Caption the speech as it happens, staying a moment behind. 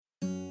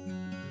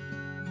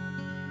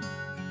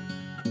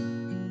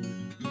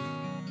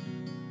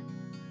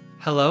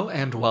Hello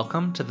and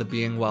welcome to the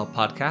Being Well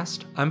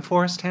podcast. I'm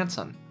Forrest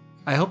Hansen.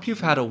 I hope you've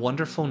had a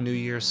wonderful new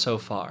year so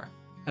far,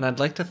 and I'd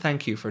like to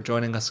thank you for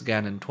joining us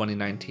again in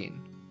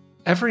 2019.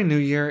 Every new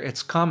year,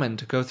 it's common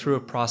to go through a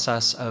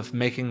process of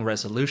making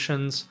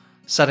resolutions,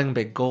 setting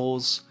big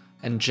goals,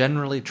 and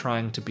generally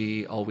trying to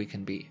be all we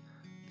can be.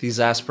 These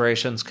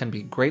aspirations can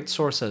be great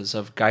sources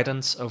of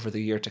guidance over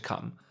the year to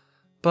come,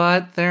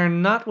 but they're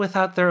not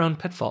without their own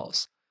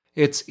pitfalls.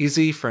 It's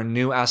easy for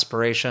new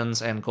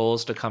aspirations and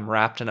goals to come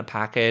wrapped in a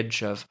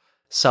package of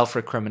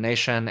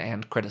self-recrimination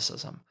and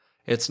criticism.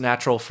 It's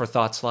natural for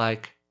thoughts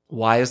like,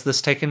 why is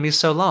this taking me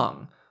so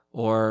long?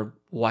 Or,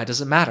 why does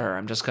it matter?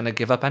 I'm just going to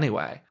give up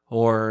anyway.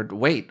 Or,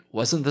 wait,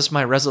 wasn't this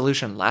my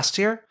resolution last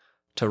year?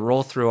 To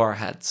roll through our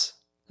heads.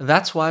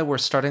 That's why we're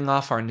starting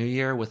off our new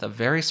year with a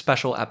very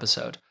special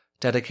episode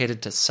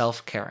dedicated to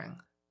self-caring.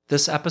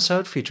 This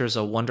episode features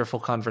a wonderful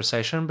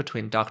conversation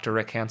between Dr.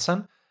 Rick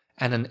Hansen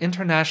and an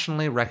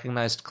internationally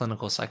recognized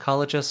clinical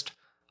psychologist,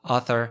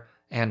 author,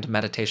 and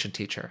meditation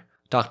teacher,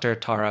 Dr.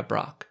 Tara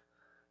Brach.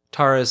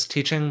 Tara's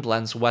teaching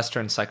blends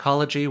Western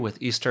psychology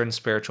with Eastern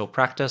spiritual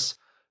practice,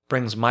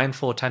 brings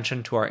mindful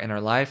attention to our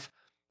inner life,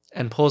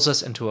 and pulls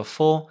us into a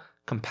full,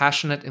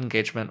 compassionate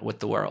engagement with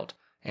the world.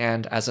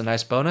 And as a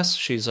nice bonus,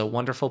 she's a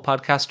wonderful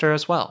podcaster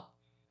as well.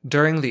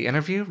 During the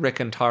interview,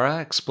 Rick and Tara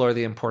explore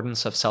the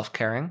importance of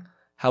self-caring,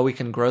 how we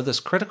can grow this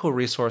critical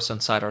resource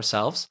inside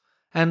ourselves,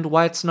 and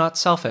why it's not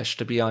selfish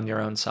to be on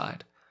your own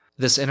side.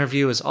 This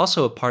interview is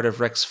also a part of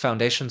Rick's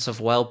Foundations of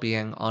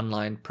Well-Being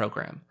online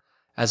program.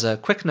 As a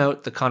quick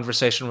note, the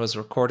conversation was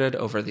recorded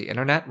over the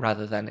internet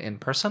rather than in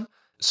person,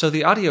 so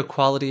the audio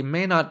quality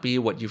may not be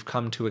what you've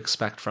come to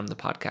expect from the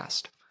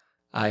podcast.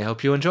 I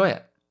hope you enjoy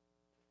it.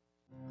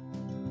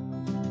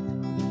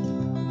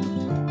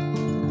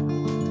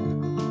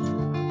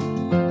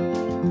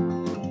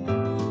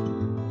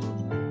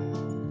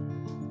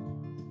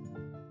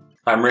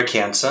 I'm Rick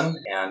Hansen,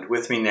 and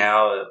with me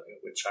now,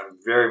 which I'm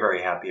very,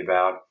 very happy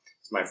about,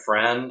 is my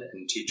friend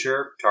and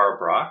teacher, Tara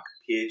Brach,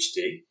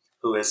 PhD,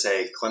 who is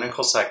a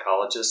clinical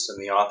psychologist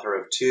and the author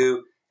of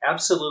two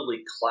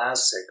absolutely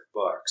classic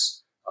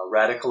books,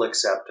 Radical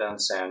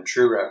Acceptance and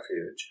True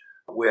Refuge,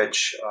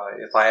 which,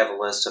 if I have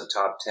a list of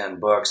top 10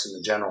 books in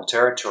the general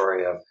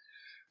territory of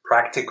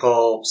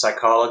practical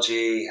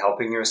psychology,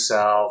 helping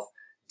yourself,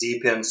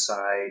 deep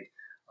insight,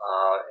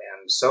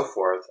 and so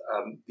forth,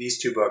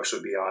 these two books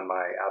would be on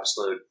my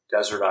absolute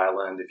desert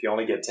island. If you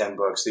only get 10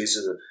 books,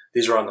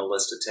 these are on the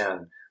list of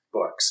 10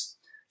 books.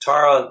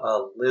 Tara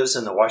lives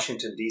in the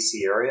Washington,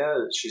 D.C. area.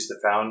 She's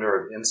the founder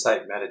of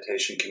Insight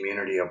Meditation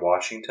Community of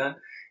Washington,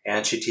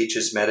 and she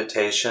teaches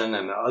meditation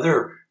and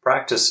other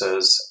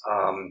practices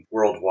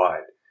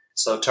worldwide.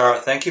 So, Tara,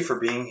 thank you for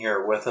being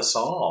here with us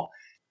all.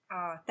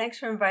 Thanks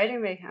for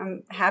inviting me.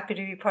 I'm happy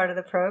to be part of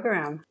the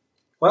program.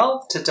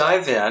 Well, to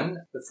dive in,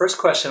 the first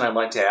question I'd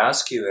like to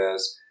ask you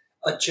is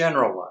a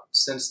general one.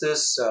 Since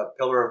this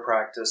pillar of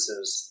practice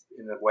is,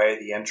 in a way,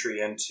 the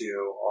entry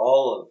into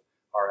all of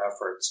our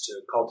efforts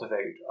to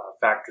cultivate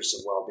factors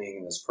of well-being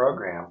in this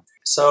program.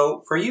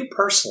 So for you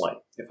personally,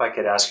 if I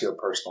could ask you a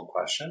personal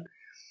question,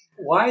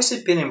 why has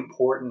it been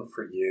important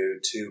for you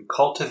to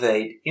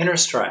cultivate inner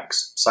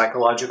strengths,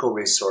 psychological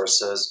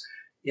resources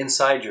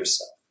inside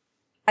yourself?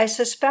 I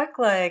suspect,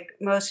 like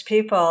most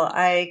people,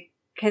 I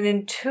can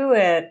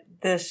intuit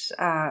this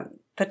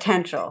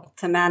potential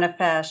to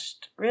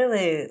manifest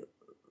really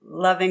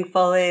loving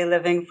fully,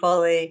 living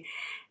fully.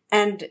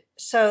 And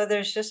so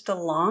there's just a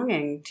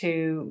longing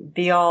to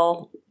be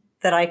all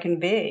that I can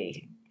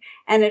be.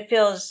 And it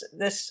feels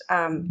this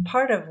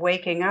part of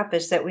waking up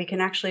is that we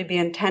can actually be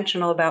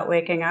intentional about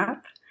waking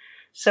up.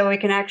 So we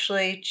can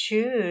actually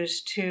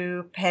choose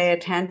to pay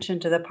attention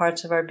to the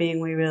parts of our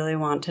being we really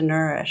want to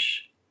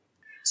nourish.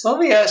 So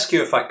let me ask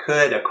you, if I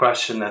could, a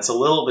question that's a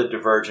little bit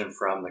divergent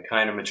from the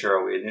kind of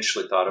material we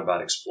initially thought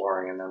about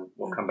exploring, and then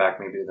we'll come back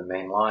maybe to the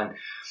main line.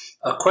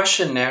 A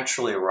question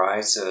naturally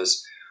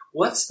arises,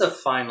 what's the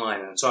fine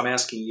line? And so I'm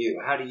asking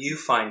you, how do you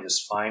find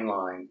this fine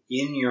line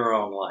in your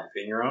own life,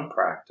 in your own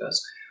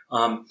practice,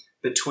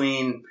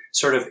 between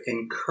sort of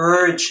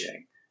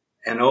encouraging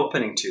and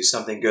opening to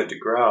something good to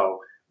grow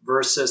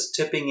versus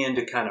tipping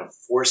into kind of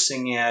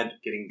forcing it,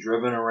 getting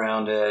driven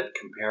around it,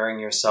 comparing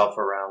yourself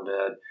around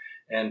it,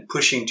 and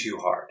pushing too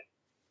hard?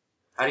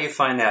 How do you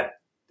find that?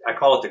 I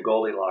call it the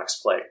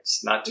Goldilocks place.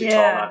 Not too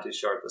tall, not too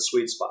short, the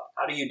sweet spot.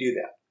 How do you do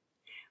that?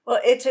 Well,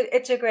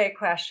 it's a great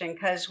question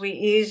because we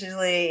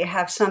easily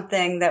have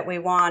something that we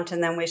want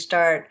and then we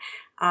start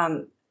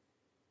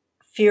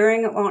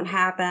fearing it won't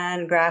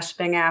happen,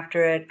 grasping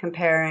after it,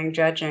 comparing,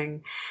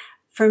 judging.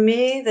 For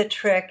me, the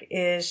trick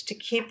is to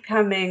keep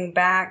coming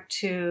back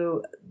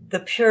to the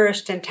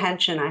purest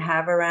intention I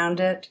have around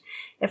it.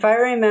 If I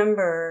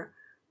remember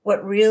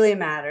what really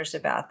matters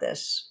about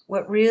this,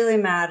 what really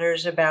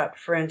matters about,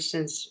 for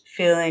instance,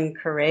 feeling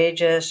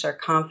courageous or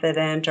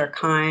confident or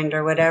kind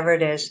or whatever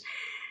it is,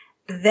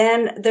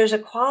 then there's a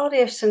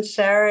quality of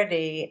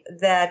sincerity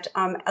that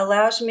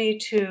allows me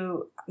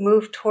to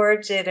move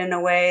towards it in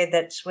a way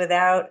that's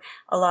without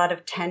a lot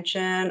of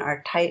tension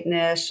or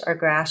tightness or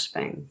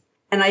grasping.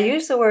 And I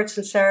use the word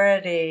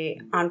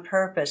sincerity on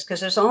purpose because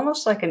there's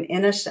almost like an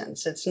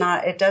innocence.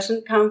 It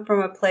doesn't come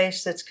from a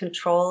place that's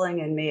controlling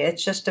in me.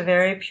 It's just a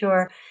very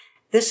pure,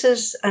 this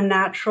is a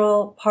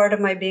natural part of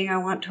my being I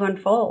want to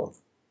unfold.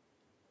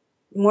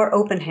 More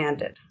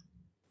open-handed.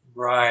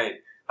 Right.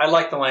 I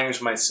like the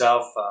language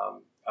myself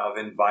of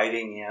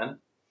inviting in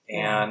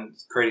and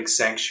creating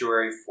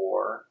sanctuary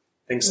for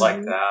things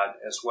like that,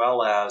 as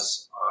well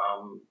as,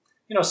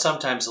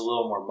 sometimes a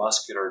little more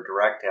muscular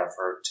direct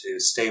effort to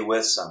stay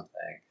with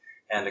something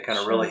and to kind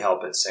of really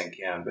help it sink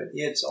in. But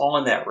it's all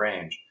in that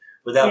range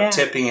without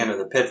tipping into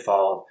the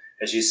pitfall,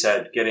 as you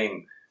said,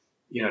 getting,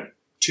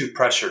 too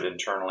pressured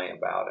internally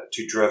about it,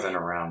 too driven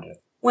around it.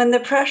 When the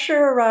pressure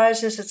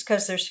arises, it's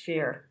because there's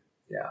fear.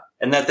 Yeah.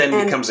 And that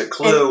then becomes a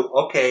clue.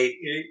 Okay,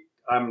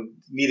 I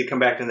need to come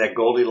back to that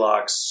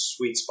Goldilocks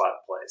sweet spot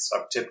place.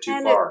 I've tipped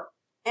too far.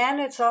 And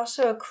it's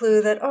also a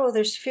clue that,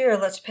 there's fear.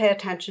 Let's pay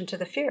attention to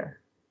the fear.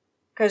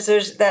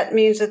 Because that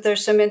means that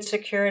there's some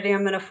insecurity.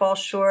 I'm going to fall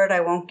short. I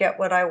won't get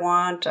what I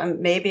want.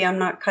 Maybe I'm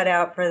not cut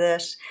out for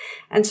this.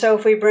 And so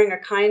if we bring a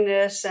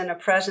kindness and a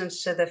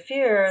presence to the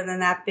fear,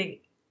 then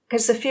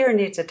because the fear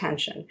needs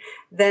attention,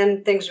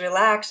 then things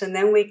relax, and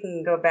then we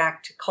can go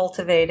back to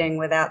cultivating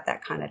without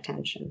that kind of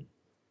tension.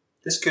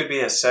 This could be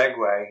a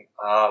segue,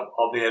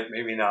 albeit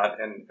maybe not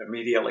an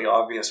immediately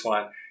obvious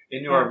one,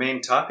 into our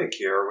main topic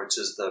here, which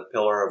is the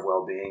pillar of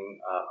well-being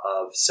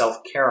of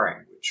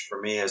self-caring, which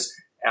for me is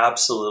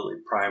absolutely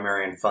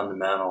primary and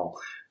fundamental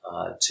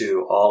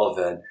to all of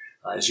it.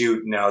 As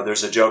you know,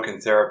 there's a joke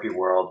in therapy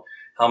world.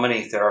 How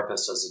many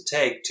therapists does it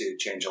take to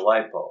change a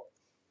light bulb?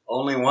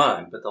 Only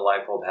one, but the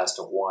light bulb has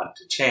to want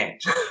to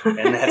change.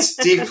 And that's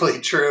deeply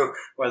true,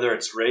 whether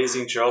it's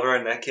raising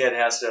children, that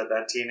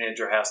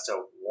teenager has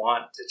to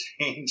want to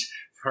change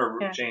for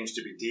change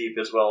to be deep,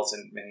 as well as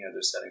in many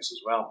other settings as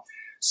well.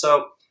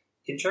 So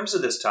in terms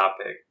of this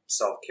topic,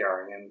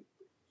 self-caring, and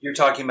you're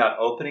talking about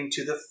opening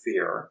to the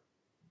fear,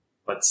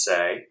 let's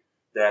say,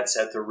 that's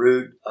at the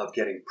root of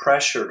getting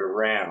pressured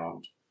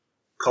around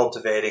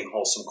cultivating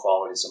wholesome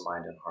qualities of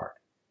mind and heart.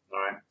 All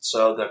right.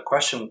 So the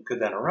question could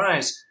then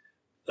arise,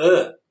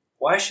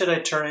 why should I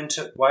turn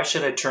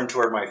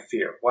toward my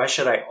fear? Why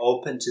should I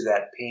open to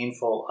that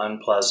painful,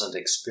 unpleasant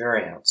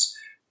experience?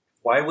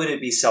 Why would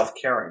it be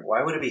self-caring?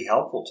 Why would it be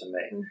helpful to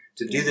me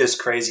to do this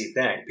crazy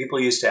thing? People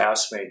used to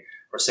ask me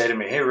or say to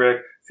me, hey,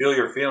 Rick, feel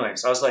your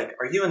feelings. I was like,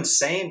 are you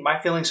insane? My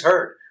feelings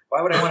hurt.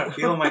 Why would I want to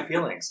feel my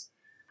feelings?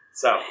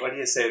 So what do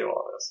you say to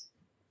all this?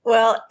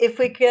 Well, if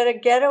we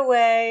could get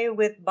away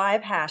with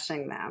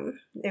bypassing them,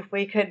 if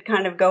we could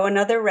kind of go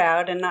another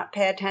route and not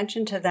pay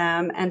attention to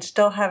them and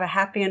still have a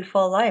happy and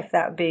full life,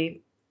 that would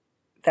be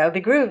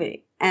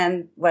groovy.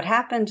 And what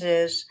happens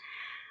is,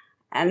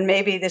 and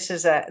maybe this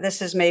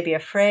is maybe a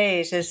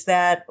phrase, is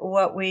that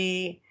what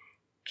we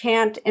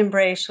can't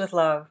embrace with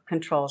love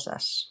controls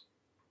us.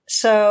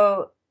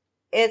 So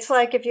it's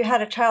like if you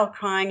had a child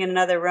crying in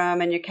another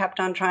room and you kept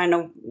on trying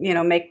to,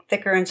 make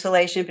thicker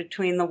insulation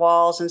between the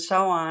walls and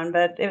so on,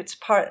 but it's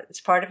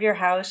part of your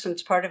house and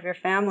it's part of your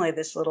family,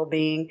 this little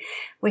being.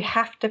 We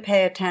have to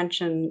pay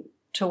attention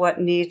to what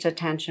needs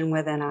attention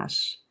within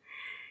us.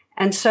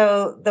 And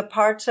so the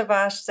parts of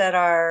us that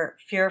are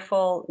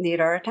fearful need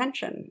our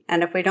attention.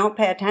 And if we don't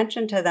pay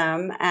attention to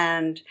them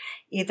and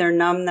either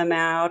numb them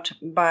out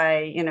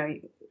by,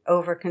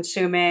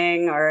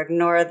 over-consuming or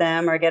ignore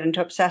them or get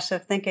into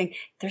obsessive thinking,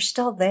 they're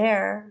still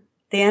there.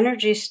 The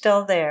energy's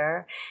still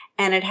there,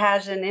 and it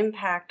has an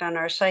impact on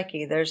our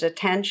psyche. There's a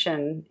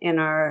tension in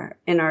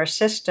our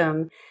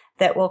system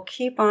that will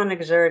keep on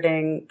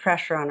exerting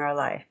pressure on our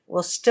life.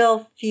 We'll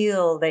still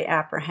feel the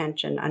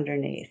apprehension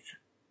underneath.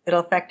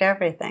 It'll affect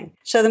everything.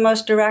 So the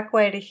most direct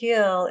way to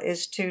heal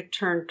is to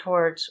turn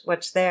towards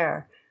what's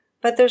there.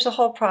 But there's a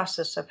whole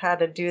process of how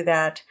to do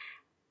that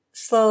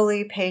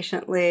slowly,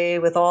 patiently,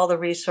 with all the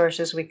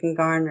resources we can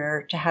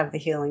garner to have the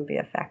healing be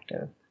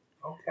effective.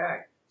 Okay.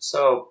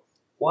 So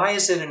why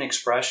is it an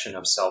expression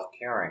of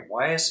self-caring?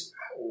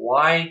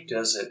 Why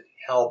does it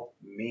help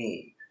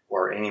me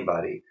or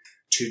anybody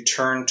to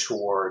turn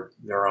toward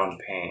their own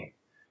pain?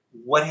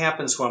 What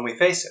happens when we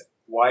face it?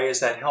 Why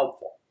is that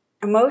helpful?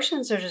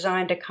 Emotions are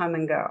designed to come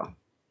and go.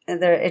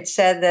 It's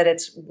said that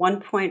it's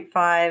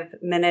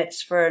 1.5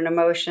 minutes for an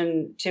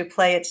emotion to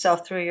play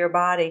itself through your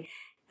body,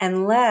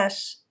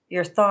 unless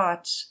your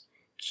thoughts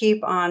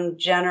keep on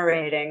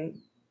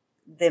generating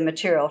the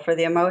material for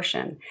the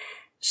emotion.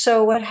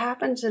 So what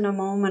happens in a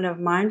moment of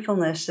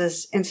mindfulness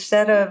is,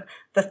 instead of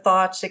the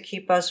thoughts that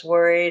keep us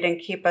worried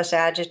and keep us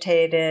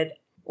agitated,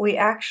 we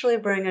actually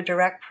bring a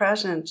direct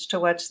presence to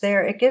what's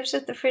there. It gives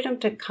it the freedom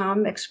to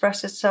come,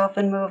 express itself,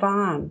 and move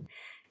on.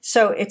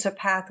 So it's a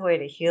pathway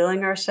to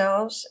healing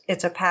ourselves.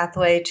 It's a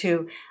pathway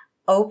to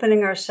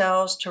opening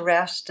ourselves to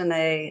rest in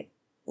a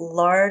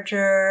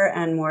larger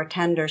and more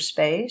tender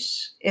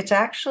space. It's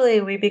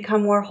actually, we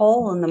become more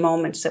whole in the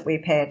moments that we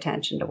pay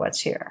attention to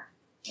what's here.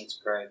 That's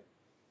great.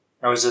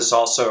 I was just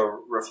also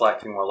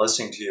reflecting while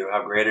listening to you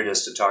how great it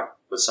is to talk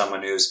with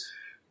someone who's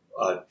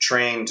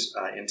trained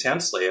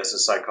intensely as a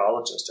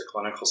psychologist, a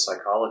clinical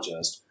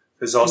psychologist,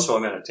 who's also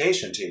a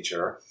meditation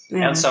teacher,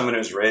 and someone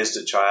who's raised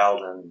a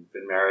child and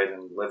been married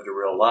and lived a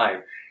real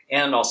life,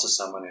 and also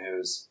someone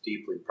who's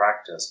deeply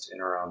practiced in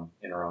her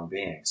own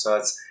being.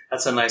 So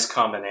that's a nice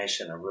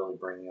combination of really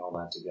bringing all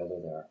that together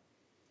there.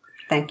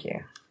 Thank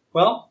you.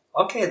 Well,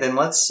 okay, then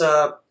let's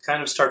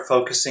kind of start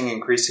focusing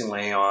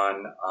increasingly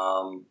on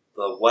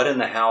the what and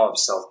the how of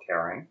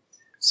self-caring.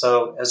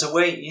 So as a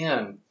way in,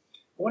 I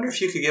wonder if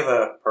you could give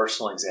a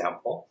personal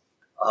example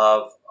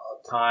of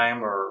a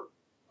time or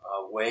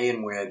a way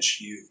in which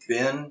you've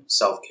been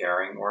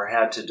self-caring or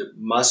had to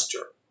muster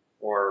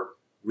or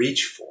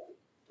reach for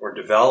or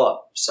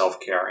develop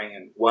self-caring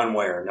in one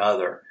way or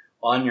another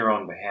on your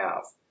own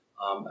behalf.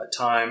 A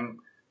time,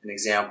 an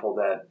example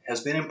that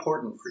has been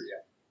important for you.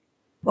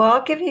 Well,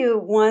 I'll give you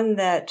one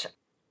that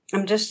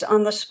I'm just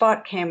on the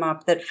spot came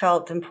up that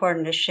felt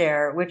important to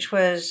share, which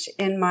was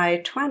in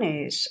my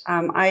 20s.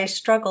 I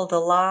struggled a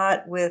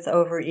lot with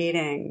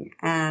overeating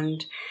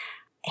and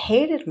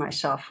hated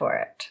myself for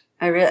it.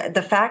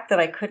 The fact that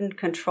I couldn't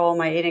control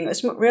my eating, it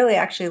was really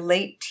actually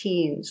late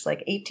teens,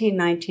 like 18,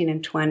 19,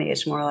 and 20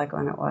 is more like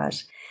when it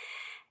was.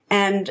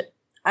 And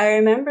I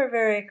remember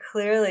very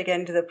clearly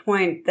getting to the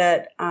point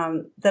that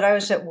I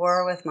was at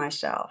war with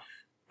myself.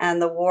 And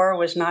the war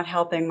was not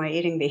helping my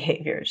eating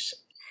behaviors.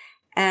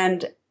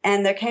 And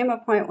there came a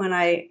point when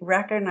I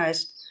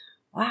recognized,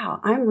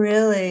 wow, I'm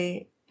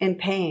really in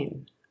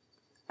pain.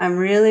 I'm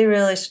really,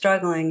 really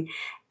struggling.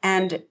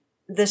 And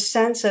this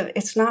sense of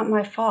it's not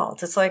my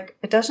fault. It's like,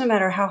 it doesn't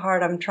matter how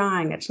hard I'm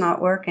trying. It's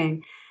not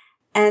working.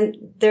 And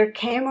there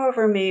came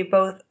over me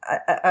both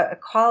a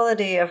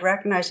quality of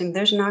recognizing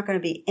there's not going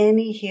to be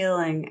any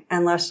healing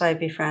unless I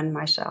befriend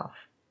myself.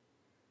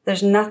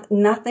 There's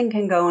nothing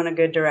can go in a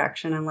good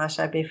direction unless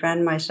I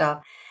befriend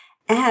myself.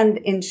 And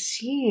in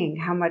seeing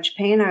how much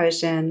pain I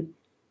was in,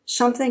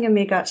 something in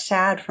me got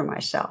sad for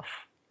myself.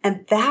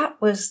 And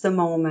that was the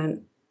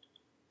moment.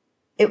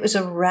 It was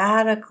a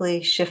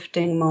radically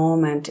shifting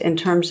moment in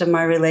terms of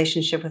my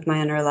relationship with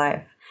my inner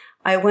life.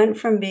 I went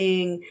from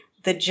being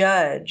the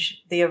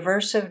judge, the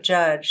aversive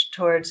judge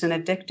towards an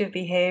addictive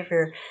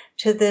behavior,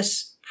 to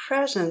this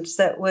presence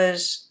that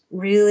was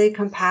really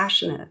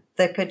compassionate,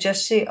 that could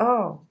just see,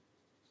 oh,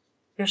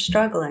 you're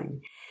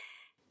struggling.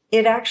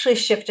 It actually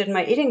shifted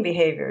my eating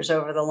behaviors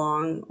over the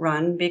long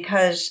run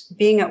because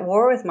being at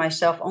war with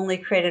myself only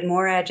created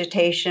more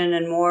agitation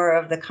and more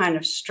of the kind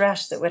of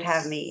stress that would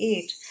have me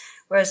eat.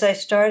 Whereas I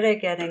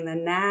started getting the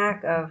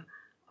knack of,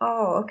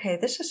 oh, okay,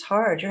 this is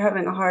hard. You're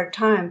having a hard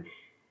time.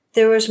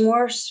 There was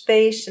more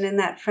space, and in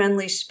that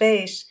friendly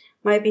space,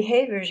 my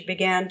behaviors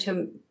began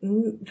to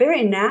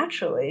very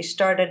naturally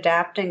start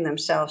adapting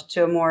themselves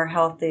to a more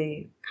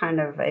healthy kind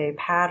of a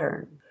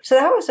pattern. So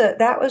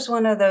that was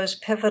one of those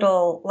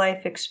pivotal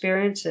life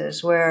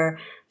experiences where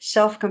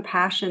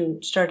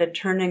self-compassion started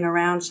turning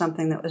around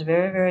something that was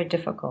very, very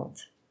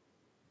difficult.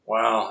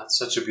 Wow, that's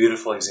such a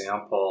beautiful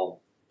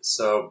example.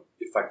 So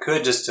if I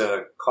could just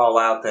to call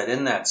out that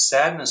in that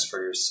sadness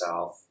for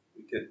yourself,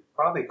 we could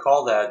probably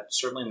call that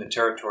certainly in the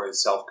territory of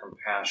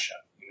self-compassion.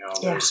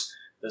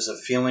 There's a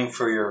feeling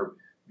for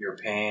your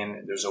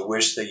pain. There's a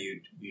wish that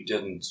you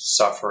didn't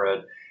suffer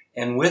it.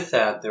 And with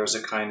that, there's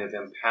a kind of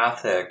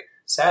empathic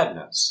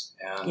sadness.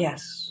 And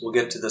yes. We'll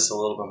get to this a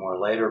little bit more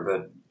later,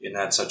 but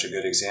that's such a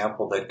good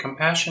example that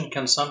compassion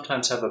can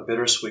sometimes have a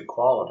bittersweet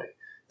quality.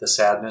 The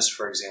sadness,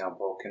 for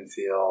example, can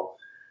feel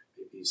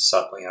maybe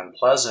subtly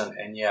unpleasant,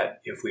 and yet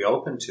if we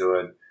open to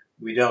it,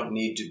 we don't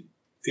need to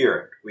fear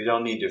it. We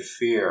don't need to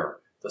fear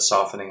the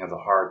softening of the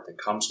heart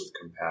that comes with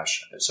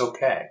compassion. It's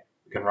okay.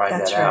 We can ride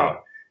that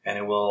out. And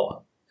it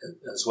will,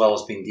 as well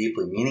as being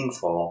deeply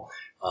meaningful,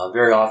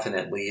 very often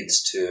it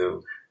leads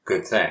to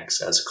good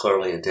things, as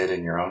clearly it did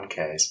in your own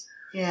case.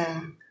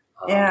 Yeah.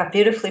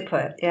 Beautifully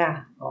put.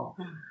 Yeah. Oh.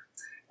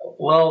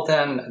 Well,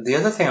 then, the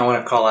other thing I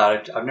want to call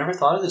out, I've never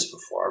thought of this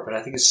before, but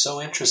I think it's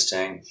so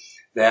interesting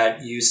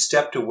that you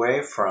stepped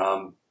away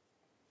from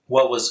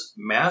what was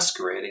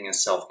masquerading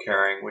as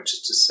self-caring, which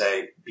is to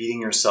say,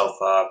 beating yourself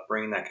up,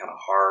 bringing that kind of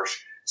harsh,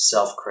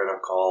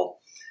 self-critical.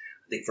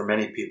 I think for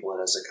many people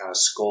it has a kind of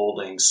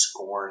scolding,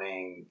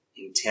 scorning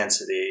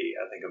intensity.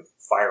 I think of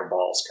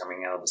fireballs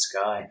coming out of the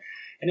sky.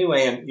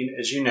 Anyway, and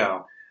as you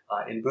know,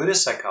 in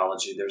Buddhist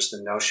psychology, there's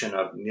the notion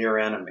of near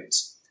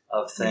enemies,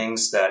 of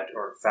things that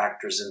are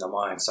factors in the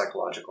mind,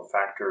 psychological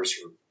factors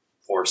or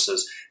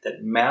forces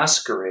that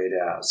masquerade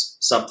as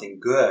something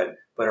good,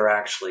 but are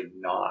actually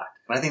not.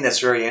 And I think that's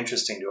very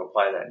interesting to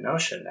apply that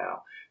notion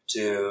now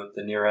to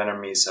the near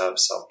enemies of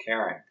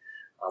self-caring,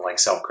 like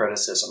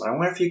self-criticism. And I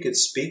wonder if you could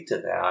speak to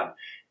that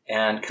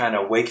and kind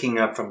of waking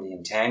up from the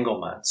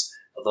entanglements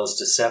of those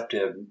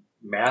deceptive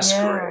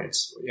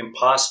masquerades,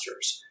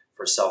 imposters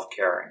for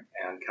self-caring,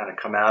 and kind of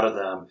come out of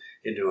them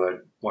into a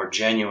more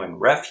genuine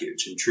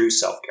refuge and true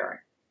self-caring.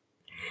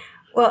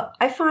 Well,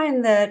 I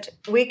find that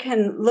we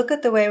can look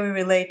at the way we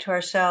relate to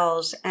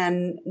ourselves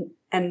and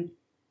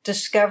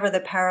discover the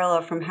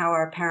parallel from how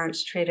our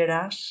parents treated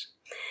us.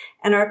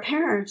 And our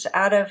parents,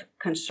 out of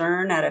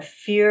concern, out of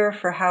fear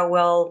for how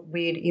well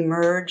we'd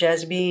emerge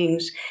as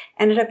beings,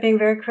 ended up being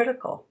very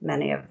critical,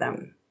 many of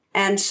them.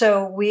 And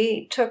so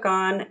we took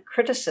on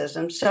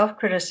criticism,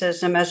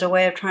 self-criticism, as a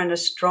way of trying to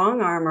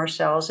strong-arm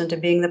ourselves into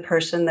being the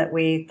person that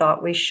we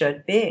thought we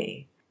should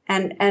be.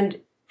 And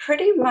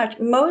pretty much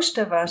most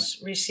of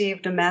us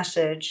received a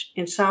message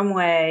in some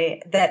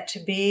way that to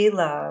be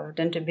loved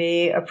and to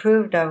be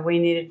approved of, we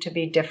needed to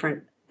be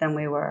different than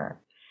we were.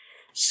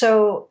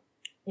 So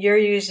you're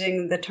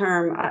using the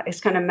term, it's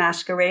kind of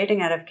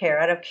masquerading out of care.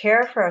 Out of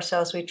care for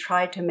ourselves, we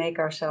try to make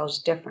ourselves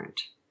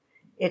different.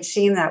 It's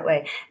seen that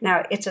way.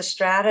 Now, it's a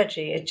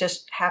strategy. It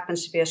just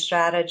happens to be a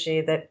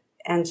strategy that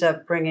ends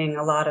up bringing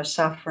a lot of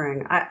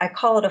suffering. I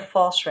call it a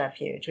false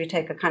refuge. We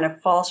take a kind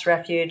of false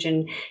refuge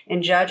in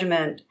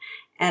judgment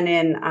and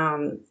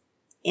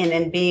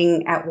in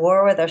being at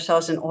war with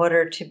ourselves in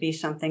order to be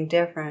something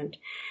different.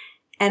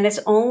 And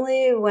it's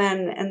only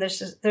when, and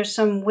there's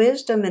some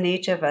wisdom in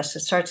each of us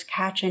that starts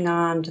catching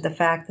on to the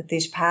fact that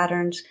these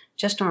patterns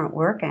just aren't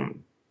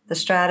working. The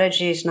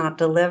strategy's not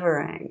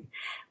delivering.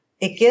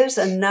 It gives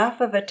enough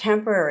of a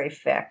temporary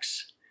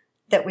fix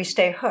that we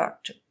stay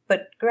hooked.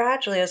 But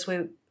gradually, as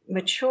we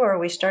mature,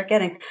 we start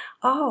getting,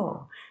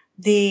 oh,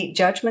 the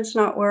judgment's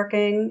not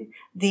working,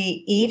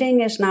 the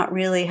eating is not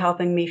really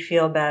helping me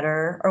feel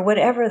better, or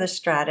whatever the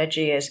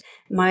strategy is.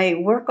 My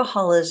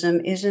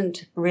workaholism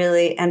isn't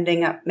really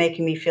ending up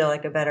making me feel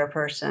like a better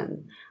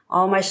person.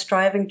 All my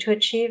striving to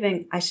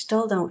achieving, I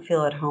still don't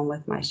feel at home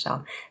with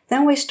myself.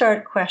 Then we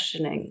start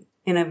questioning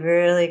in a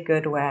really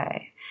good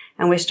way.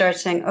 And we start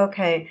saying,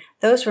 okay,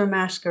 those were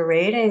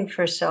masquerading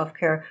for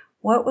self-care.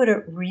 What would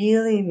it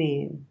really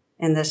mean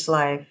in this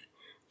life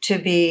to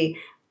be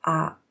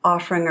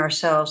offering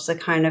ourselves the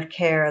kind of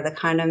care, the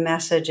kind of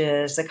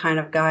messages, the kind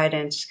of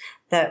guidance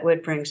that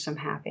would bring some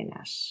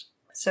happiness?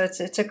 So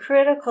it's a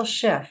critical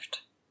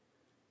shift.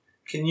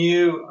 Can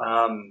you,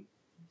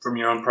 from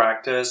your own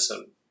practice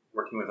and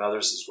working with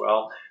others as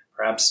well,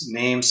 perhaps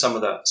name some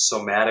of the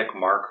somatic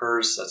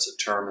markers? That's a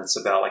term that's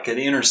about like an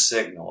inner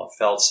signal, a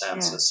felt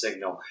sense, a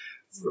signal.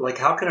 Like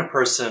how can a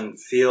person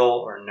feel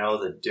or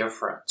know the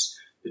difference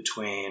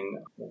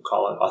between, we'll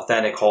call it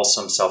authentic,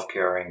 wholesome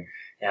self-caring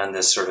and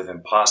this sort of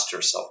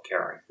imposter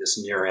self-caring, this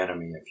near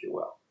enemy, if you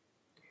will?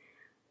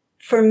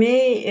 For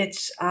me,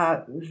 it's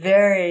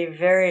very,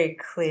 very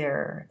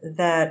clear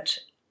that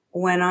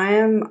when I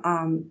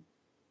am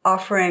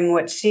offering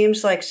what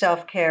seems like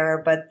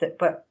self-care,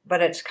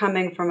 but it's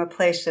coming from a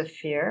place of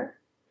fear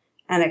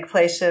and a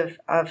place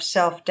of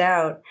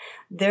self-doubt,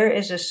 there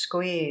is a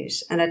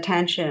squeeze and a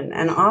tension.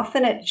 And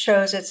often it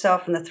shows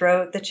itself in the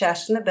throat, the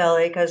chest, and the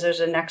belly, because there's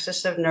a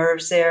nexus of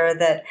nerves there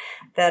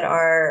that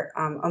our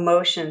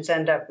emotions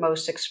end up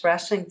most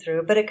expressing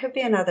through. But it could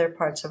be in other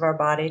parts of our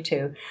body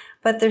too.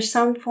 But there's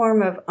some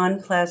form of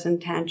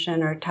unpleasant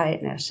tension or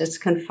tightness. It's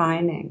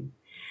confining.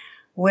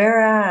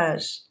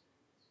 Whereas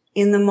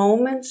in the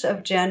moments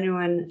of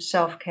genuine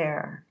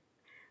self-care,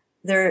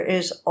 there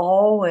is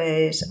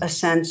always a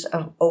sense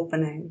of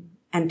opening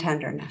and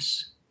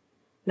tenderness.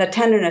 Now,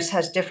 tenderness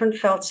has different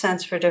felt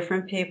sense for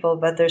different people,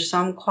 but there's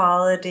some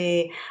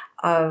quality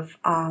of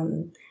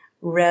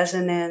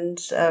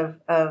resonance, of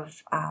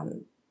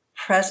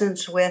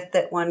presence with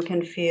that one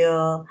can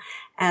feel,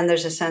 and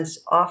there's a sense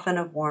often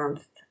of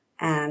warmth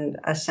and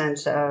a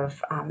sense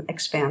of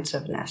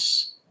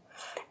expansiveness.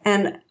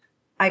 And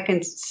I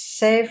can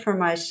say for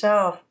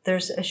myself,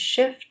 there's a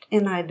shift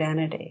in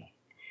identity.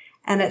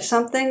 And it's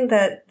something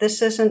that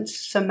this isn't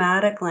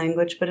somatic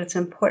language, but it's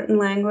important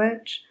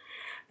language,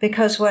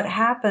 because what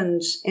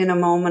happens in a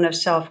moment of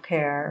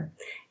self-care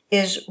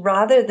is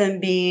rather than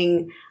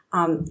being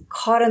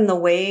caught in the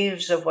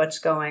waves of what's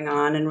going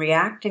on and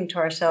reacting to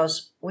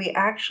ourselves, we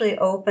actually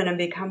open and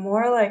become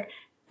more like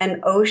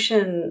an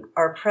ocean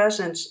or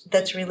presence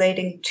that's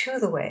relating to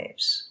the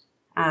waves.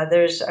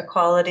 There's a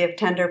quality of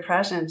tender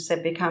presence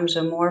that becomes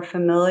a more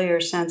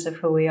familiar sense of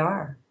who we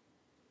are.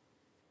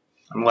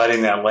 I'm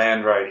letting that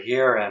land right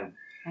here. And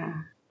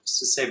just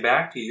to say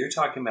back to you, you're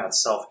talking about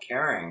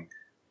self-caring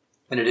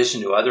in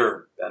addition to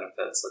other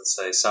benefits, let's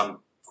say some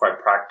quite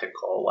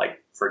practical,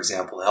 like, for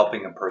example,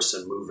 helping a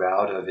person move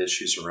out of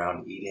issues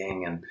around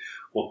eating. And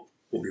we'll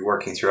be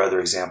working through other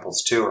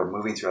examples too, or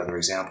moving through other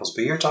examples.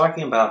 But you're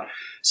talking about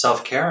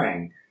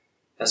self-caring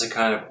as a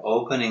kind of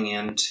opening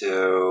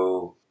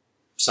into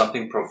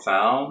something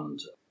profound,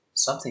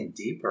 something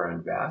deeper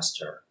and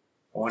vaster.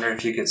 I wonder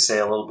if you could say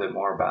a little bit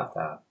more about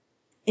that.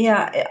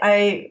 Yeah,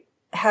 I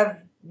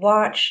have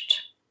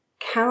watched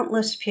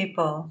countless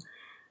people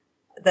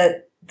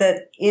that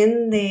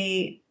in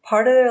the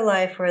part of their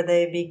life where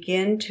they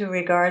begin to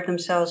regard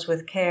themselves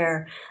with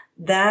care,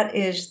 that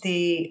is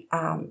the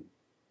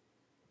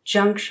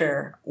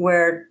juncture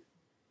where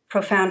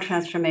profound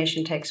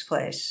transformation takes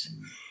place.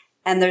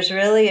 And there's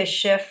really a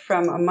shift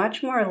from a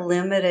much more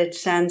limited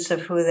sense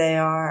of who they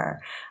are.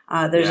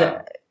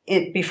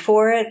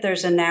 Before it,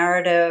 there's a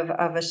narrative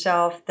of a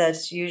self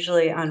that's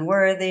usually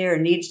unworthy or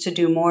needs to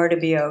do more to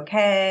be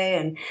okay,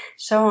 and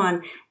so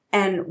on.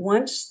 And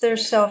once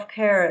there's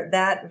self-care,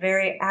 that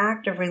very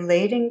act of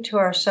relating to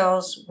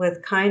ourselves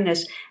with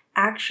kindness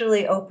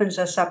actually opens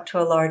us up to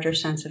a larger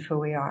sense of who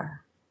we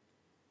are.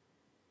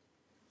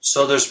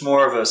 So there's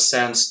more of a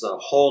sense, the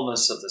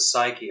wholeness of the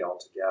psyche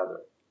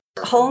altogether.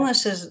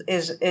 Wholeness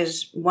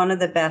is one of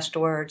the best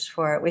words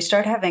for it. We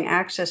start having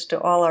access to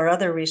all our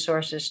other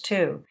resources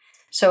too.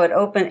 So it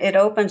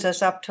opens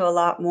us up to a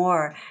lot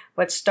more.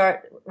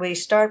 We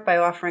start by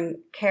offering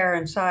care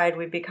inside.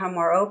 We become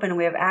more open.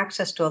 We have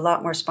access to a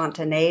lot more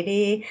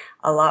spontaneity,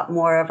 a lot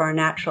more of our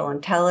natural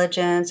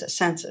intelligence, a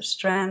sense of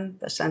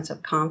strength, a sense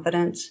of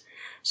confidence.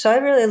 So I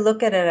really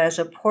look at it as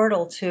a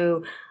portal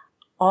to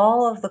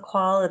all of the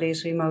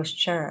qualities we most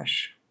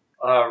cherish.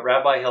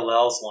 Rabbi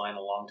Hillel's line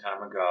a long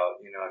time ago,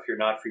 if you're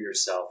not for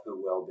yourself,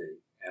 who will be?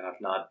 And if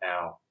not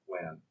now,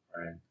 when,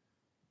 right?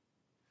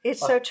 It's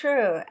so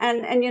true.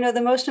 And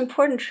the most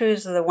important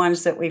truths are the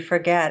ones that we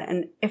forget.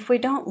 And if we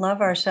don't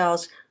love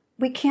ourselves,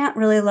 we can't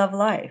really love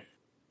life.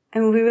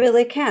 And we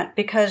really can't,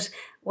 because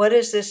what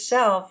is this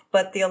self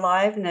but the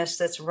aliveness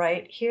that's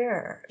right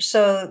here?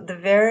 So the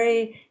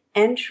very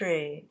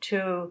entry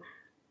to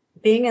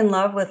being in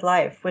love with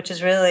life, which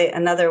is really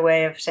another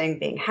way of saying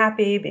being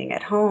happy, being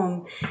at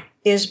home,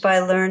 is by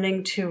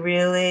learning to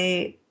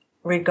really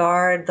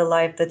regard the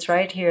life that's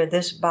right here,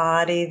 this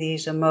body,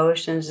 these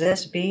emotions,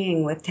 this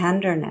being with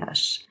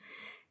tenderness.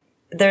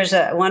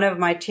 One of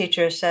my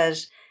teachers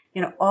says,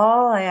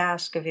 all I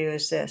ask of you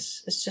is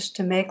this, is just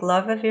to make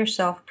love of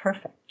yourself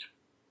perfect.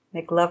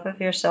 Make love of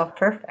yourself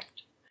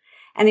perfect.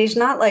 And he's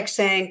not like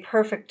saying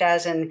perfect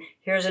as in,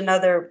 here's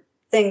another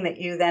thing that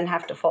you then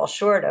have to fall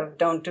short of,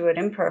 don't do it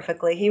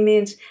imperfectly. He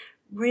means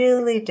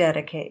really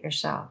dedicate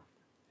yourself.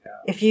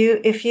 Yeah.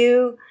 If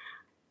you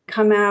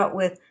come out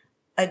with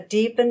a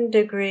deepened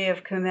degree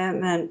of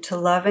commitment to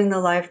loving the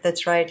life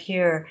that's right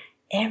here,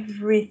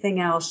 everything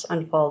else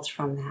unfolds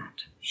from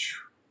that.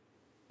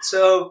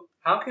 So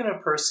how can a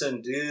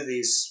person do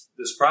this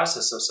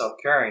process of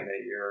self-caring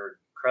that you're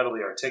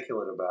incredibly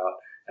articulate about,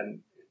 and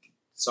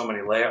so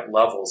many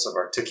levels of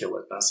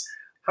articulateness?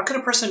 How can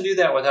a person do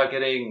that without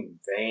getting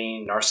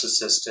vain,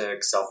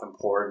 narcissistic,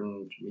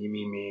 self-important,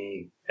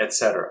 me,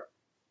 etc.?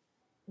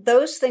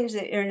 Those things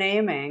that you're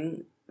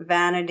naming,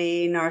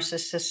 vanity,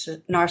 narcissism,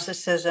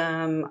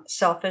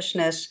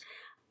 selfishness,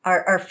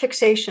 are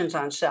fixations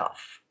on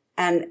self.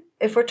 And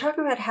if we're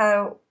talking about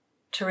how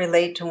to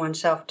relate to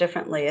oneself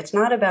differently, it's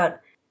not about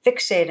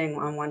fixating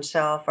on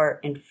oneself or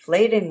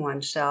inflating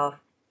oneself.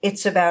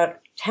 It's about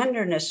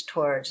tenderness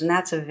towards, and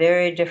that's a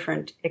very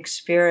different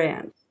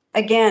experience.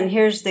 Again,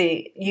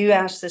 you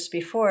asked this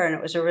before, and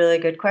it was a really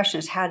good question,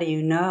 is how do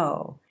you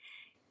know?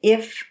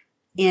 If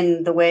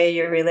in the way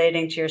you're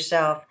relating to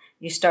yourself,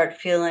 you start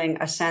feeling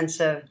a sense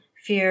of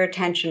fear,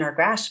 tension, or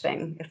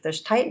grasping, if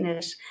there's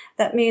tightness,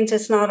 that means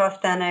it's not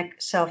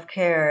authentic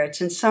self-care.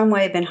 It's in some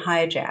way been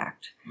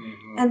hijacked.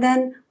 Mm-hmm. And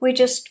then we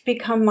just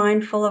become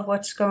mindful of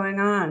what's going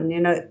on.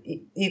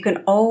 You can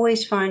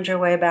always find your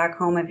way back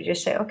home if you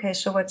just say, okay,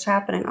 so what's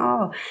happening?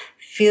 Oh,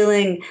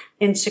 feeling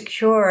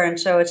insecure. And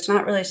so it's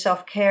not really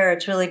self-care.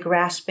 It's really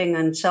grasping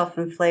on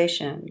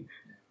self-inflation,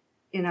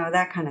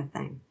 that kind of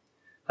thing.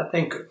 I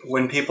think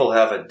when people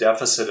have a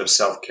deficit of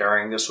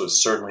self-caring, this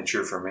was certainly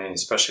true for me,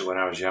 especially when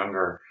I was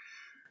younger,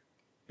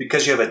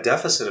 because you have a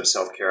deficit of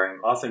self-caring,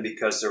 often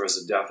because there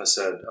was a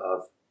deficit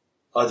of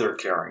other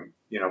caring,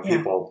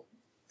 people,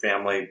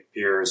 family,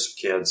 peers,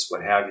 kids,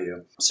 what have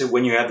you. So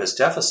when you have this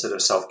deficit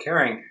of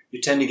self-caring, you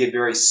tend to get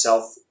very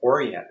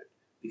self-oriented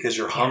because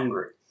you're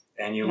hungry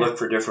and you look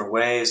for different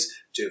ways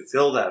to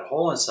fill that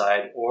hole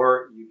inside,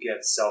 or you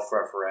get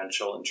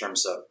self-referential in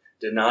terms of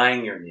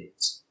denying your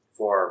needs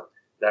for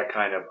that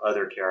kind of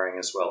other caring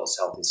as well as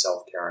healthy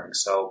self-caring.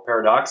 So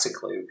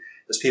paradoxically,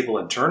 as people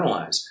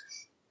internalize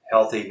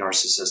healthy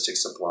narcissistic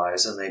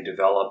supplies and they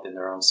develop in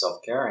their own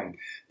self-caring,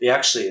 they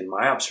actually, in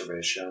my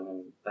observation,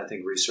 and I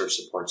think research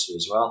supports it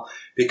as well,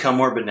 become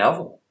more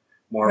benevolent,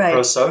 more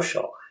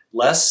pro-social,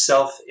 less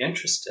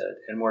self-interested,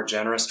 and more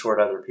generous toward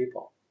other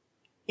people.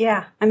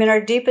 Yeah.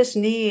 Our deepest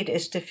need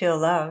is to feel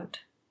loved.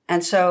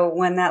 And so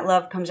when that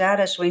love comes at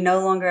us, we no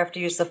longer have to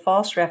use the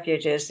false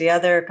refuges, the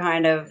other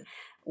kind of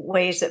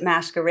ways that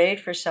masquerade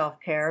for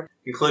self-care.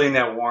 Including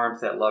that warmth,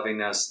 that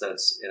lovingness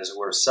that's, as it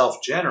were,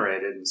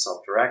 self-generated and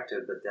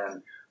self-directed, but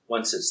then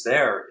once it's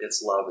there,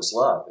 it's love is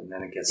love, and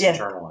then it gets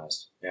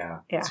internalized. Yeah,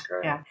 that's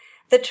great. Yeah.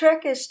 The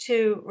trick is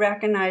to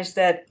recognize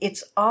that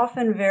it's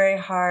often very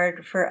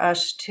hard for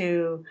us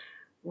to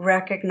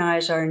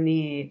recognize our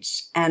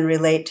needs and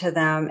relate to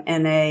them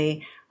in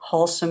a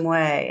wholesome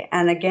way.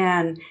 And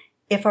again,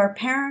 if our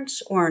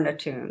parents weren't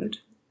attuned,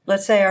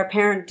 let's say our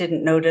parent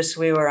didn't notice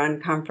we were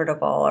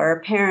uncomfortable, or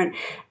a parent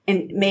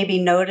maybe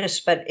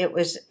noticed, but it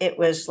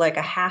was like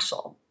a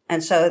hassle.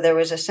 And so there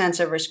was a sense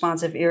of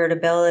responsive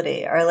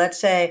irritability, or let's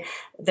say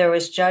there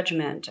was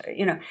judgment,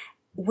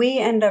 we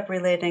end up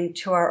relating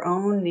to our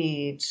own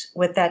needs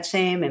with that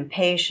same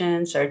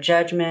impatience or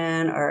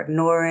judgment or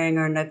ignoring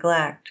or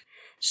neglect.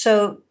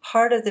 So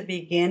part of the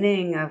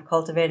beginning of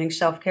cultivating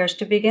self-care is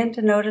to begin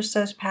to notice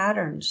those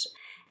patterns.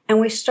 And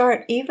we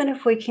start, even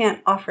if we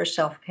can't offer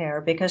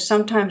self-care, because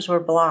sometimes we're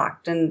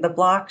blocked, and the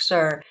blocks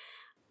are,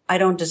 I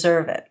don't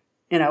deserve it.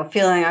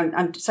 feeling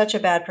I'm such a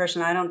bad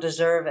person, I don't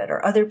deserve it,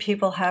 or other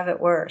people have it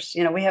worse.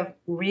 We have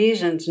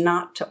reasons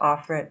not to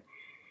offer it,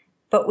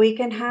 but we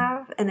can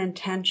have an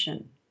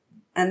intention,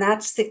 and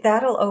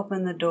that'll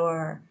open the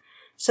door,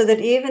 so that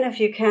even if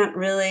you can't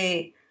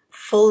really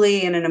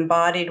fully in an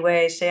embodied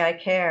way say I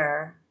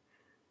care,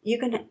 you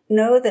can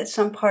know that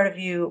some part of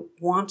you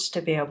wants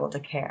to be able to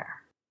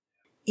care.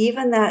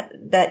 Even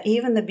that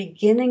even the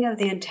beginning of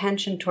the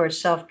intention towards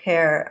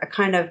self-care, a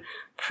kind of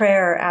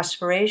prayer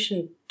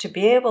aspiration to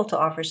be able to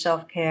offer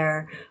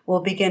self-care,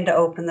 will begin to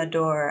open the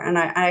door. And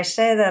I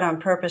say that on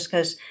purpose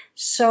because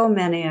so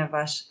many of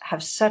us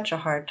have such a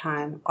hard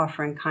time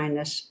offering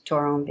kindness to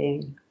our own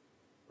being.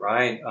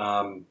 Right.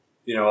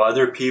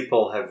 Other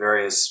people have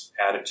various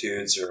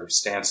attitudes or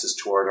stances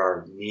toward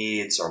our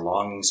needs, our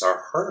longings,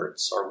 our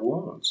hurts, our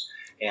wounds.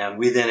 And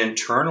we then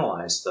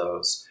internalize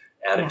those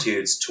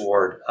attitudes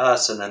toward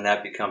us, and then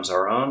that becomes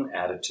our own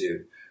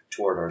attitude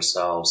toward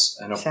ourselves.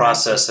 And a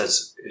process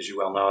that's, as you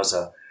well know, as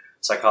a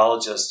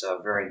psychologist, a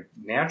very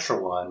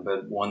natural one,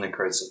 but one that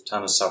creates a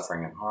ton of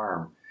suffering and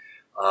harm.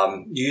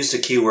 You used a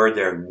key word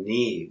there,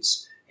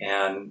 needs.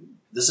 And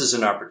this is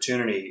an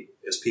opportunity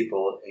as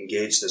people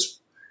engage this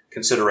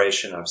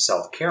consideration of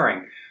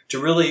self-caring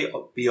to really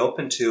be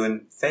open to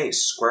and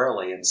face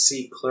squarely and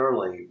see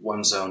clearly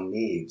one's own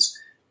needs.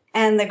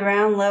 And the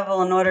ground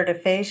level in order to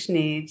face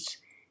needs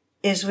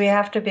is we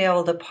have to be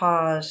able to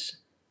pause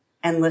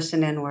and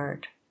listen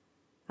inward.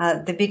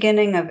 The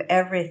beginning of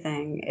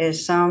everything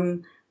is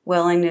some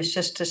willingness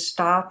just to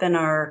stop in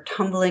our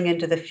tumbling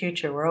into the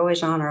future. We're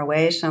always on our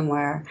way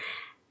somewhere.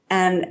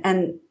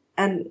 And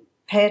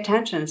pay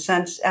attention,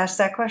 ask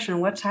that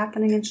question, what's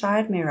happening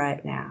inside me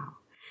right now?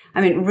 I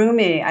mean,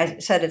 Rumi, I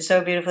said it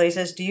so beautifully. He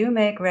says, do you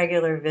make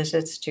regular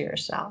visits to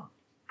yourself?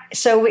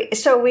 So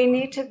we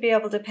need to be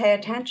able to pay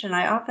attention.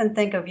 I often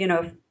think of,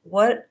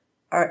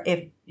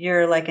 if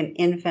you're like an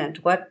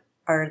infant, what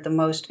are the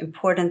most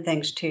important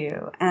things to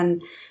you?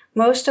 And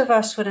most of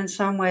us would in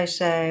some way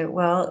say,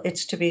 well,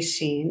 it's to be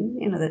seen,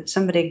 that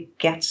somebody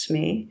gets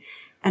me,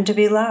 and to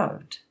be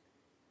loved.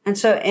 And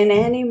so in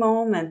any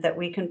moment that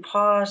we can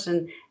pause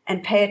and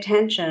pay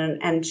attention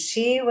and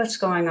see what's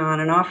going on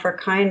and offer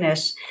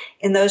kindness,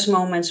 in those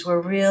moments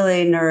we're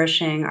really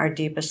nourishing our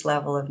deepest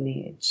level of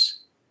needs.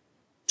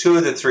 2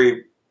 of the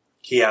 3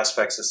 key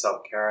aspects of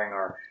self-caring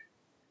are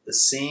the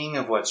seeing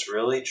of what's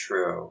really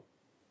true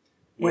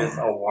with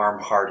a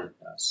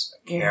warm-heartedness,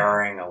 a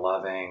caring, a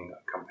loving,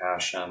 a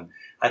compassion.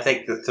 I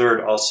think the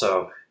third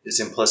also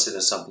is implicit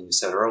in something you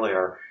said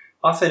earlier.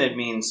 Often it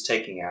means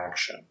taking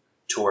action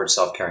towards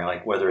self-caring,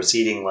 like whether it's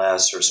eating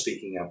less or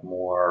speaking up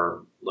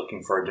more,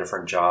 looking for a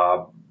different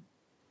job.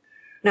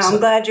 No, I'm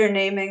glad you're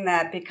naming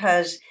that,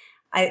 because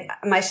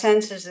my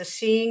sense is the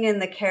seeing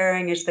and the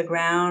caring is the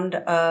ground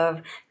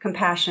of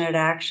compassionate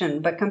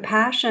action. But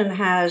compassion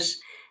has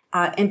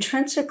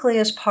intrinsically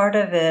as part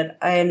of it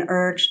an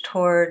urge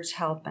towards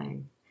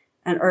helping,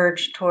 an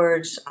urge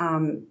towards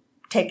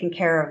taking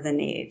care of the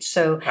needs.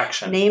 So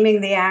naming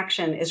the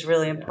action is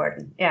really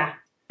important. Yeah.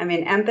 I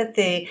mean,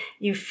 empathy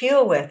you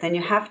feel with, and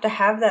you have to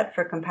have that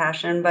for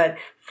compassion, but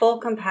full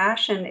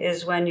compassion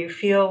is when you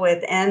feel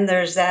with, and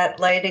there's that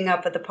lighting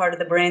up at the part of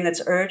the brain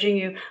that's urging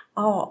you,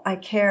 oh, I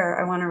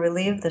care, I want to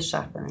relieve the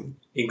suffering.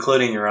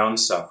 Including your own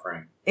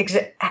suffering.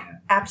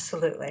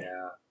 Absolutely.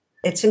 Yeah.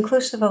 It's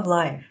inclusive of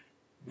life,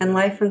 and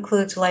life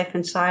includes life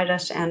inside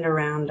us and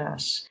around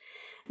us.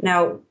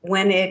 Now,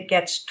 when it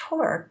gets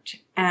torqued,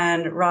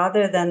 and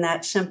rather than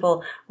that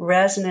simple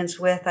resonance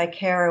with, I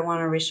care, I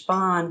want to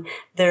respond,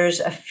 there's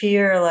a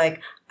fear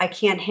like, I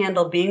can't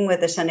handle being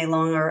with this any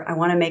longer, I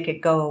want to make it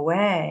go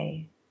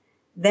away,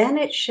 then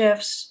it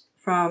shifts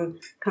from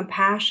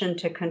compassion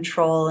to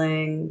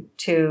controlling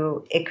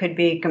to, it could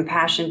be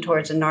compassion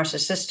towards a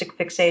narcissistic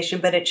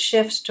fixation, but it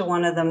shifts to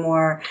one of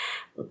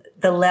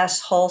the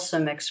less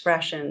wholesome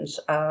expressions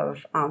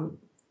of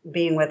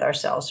being with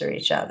ourselves or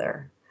each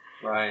other.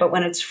 Right. But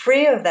when it's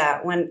free of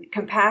that, when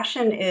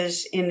compassion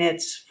is in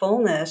its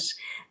fullness,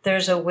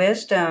 there's a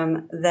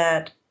wisdom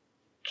that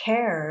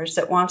cares,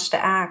 that wants to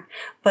act,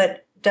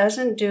 but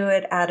doesn't do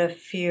it out of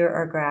fear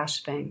or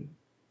grasping.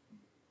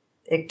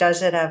 It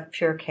does it out of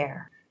pure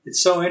care.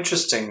 It's so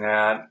interesting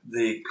that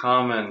the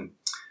common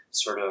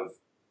sort of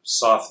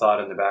soft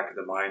thought in the back of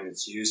the mind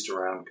that's used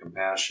around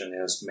compassion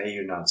is, may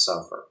you not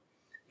suffer.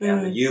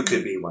 And the you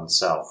could be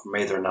oneself.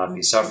 May there not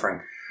be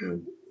suffering.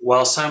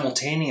 While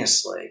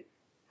simultaneously,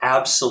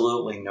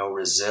 absolutely no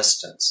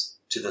resistance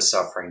to the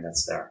suffering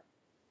that's there.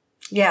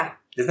 Yeah.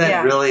 Isn't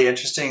that really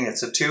interesting?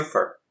 It's a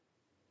twofer.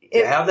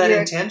 You have that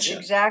intention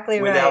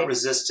exactly without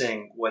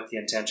resisting what the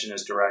intention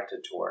is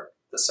directed toward,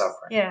 the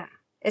suffering. Yeah.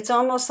 It's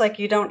almost like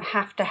you don't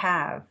have to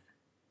have.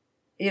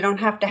 You don't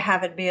have to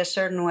have it be a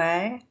certain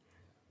way.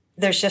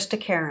 There's just a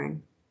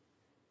caring.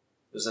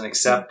 There's an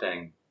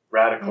accepting,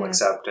 radical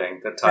accepting,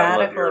 the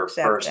title of your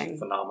first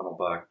phenomenal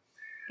book.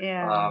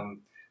 Yeah.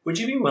 Would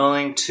you be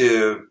willing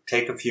to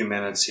take a few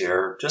minutes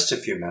here, just a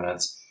few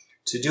minutes,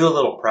 to do a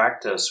little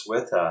practice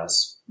with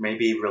us,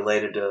 maybe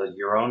related to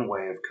your own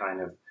way of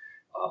kind of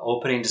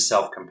opening to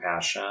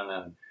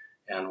self-compassion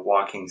and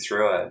walking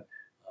through it?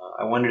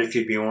 I wondered if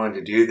you'd be willing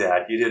to do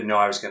that. You didn't know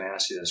I was going to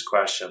ask you this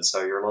question,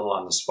 so you're a little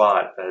on the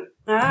spot.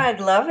 But I'd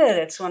love it.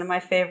 It's one of my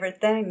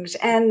favorite things.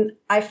 And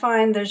I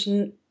find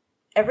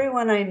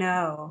everyone I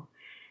know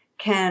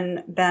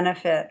can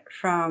benefit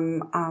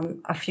from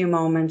a few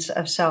moments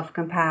of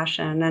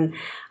self-compassion. And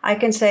I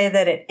can say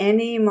that at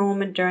any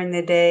moment during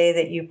the day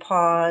that you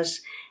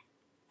pause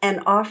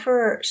and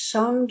offer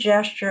some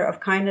gesture of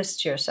kindness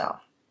to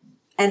yourself.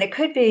 And it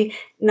could be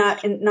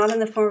not in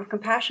the form of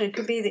compassion. It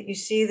could be that you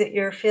see that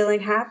you're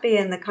feeling happy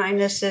and the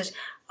kindness is,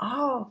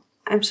 oh,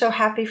 I'm so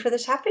happy for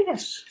this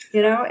happiness,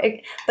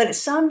 but it's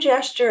some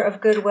gesture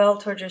of goodwill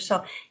towards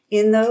yourself.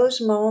 In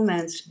those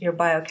moments, your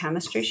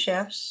biochemistry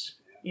shifts,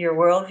 your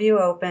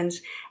worldview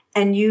opens,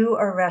 and you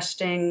are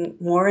resting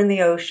more in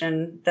the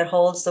ocean that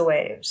holds the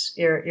waves.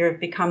 You've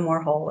become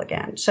more whole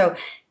again. So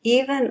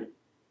even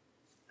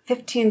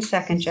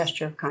 15-second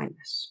gesture of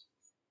kindness.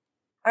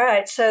 All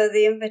right, so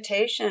the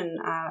invitation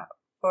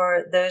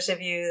for those of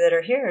you that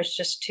are here is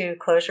just to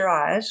close your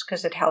eyes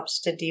because it helps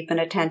to deepen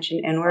attention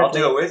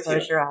inwardly. I'll do it with you.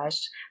 Close your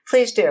eyes.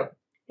 Please do.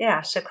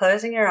 Yeah, so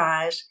closing your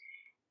eyes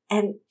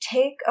and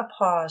take a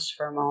pause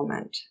for a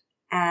moment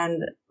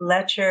and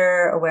let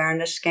your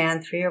awareness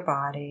scan through your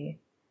body.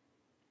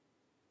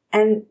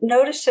 And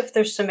notice if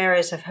there's some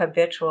areas of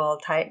habitual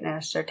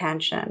tightness or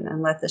tension,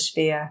 and let this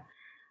be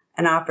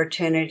an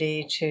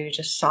opportunity to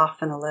just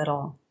soften a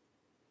little.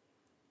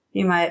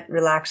 You might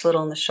relax a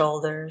little in the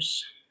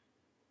shoulders.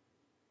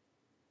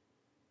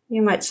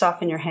 You might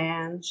soften your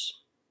hands.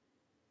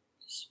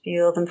 Just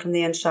feel them from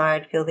the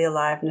inside. Feel the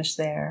aliveness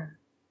there.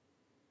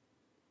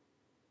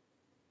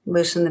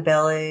 Loosen the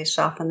belly,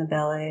 soften the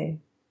belly.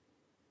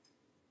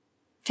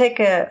 Take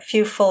a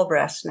few full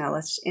breaths now.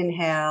 Let's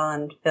inhale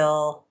and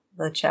fill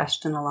the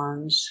chest and the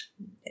lungs.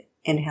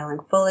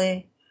 Inhaling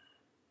fully.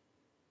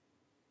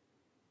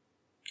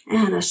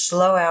 And a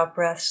slow out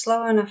breath,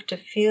 slow enough to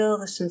feel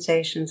the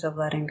sensations of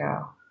letting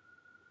go.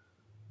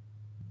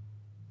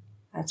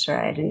 That's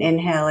right. And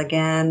inhale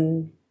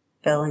again,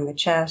 filling the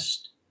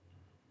chest.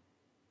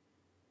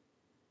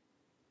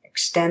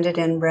 Extended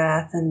in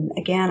breath. And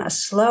again, a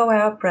slow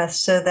out breath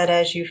so that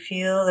as you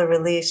feel the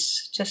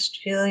release, just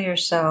feel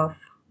yourself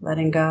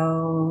letting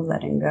go,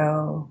 letting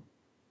go.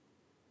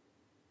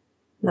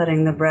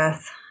 Letting the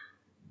breath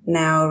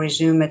now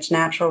resume its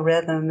natural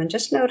rhythm, and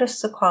just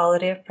notice the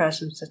quality of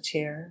presence that's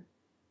here.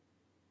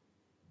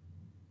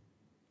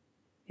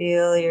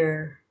 Feel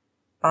your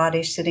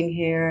body sitting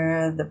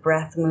here, the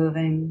breath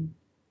moving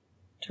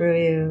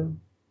through you,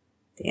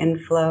 the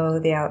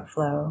inflow, the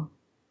outflow.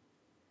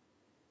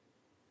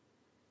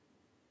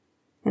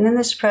 And in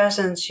this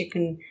presence, you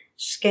can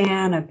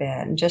scan a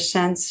bit and just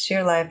sense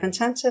your life and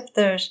sense if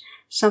there's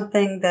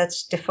something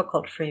that's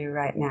difficult for you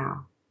right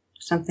now,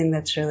 something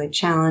that's really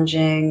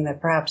challenging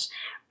that perhaps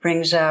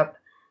brings up,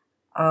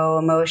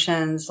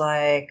 emotions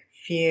like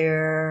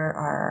fear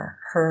or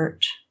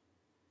hurt,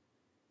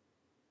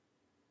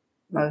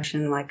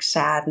 emotion like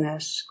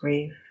sadness,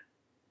 grief.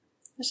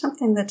 There's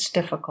something that's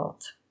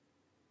difficult.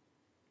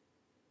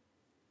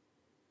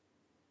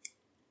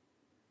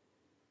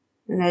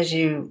 And as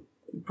you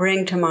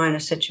bring to mind a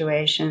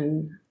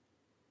situation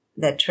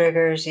that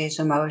triggers these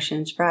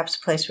emotions, perhaps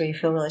a place where you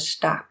feel really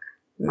stuck.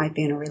 It might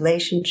be in a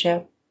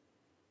relationship,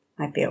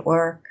 might be at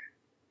work,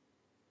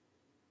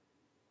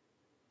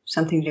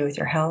 something to do with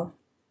your health.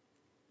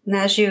 And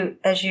as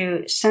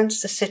you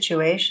sense the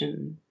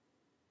situation,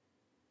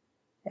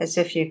 as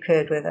if you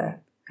could with a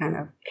kind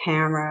of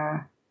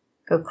camera,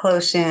 go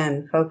close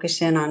in,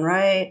 focus in on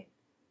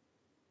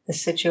the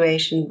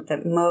situation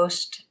that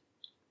most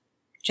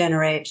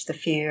generates the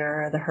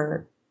fear, the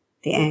hurt,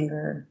 the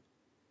anger.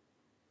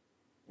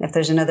 If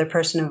there's another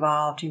person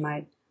involved, you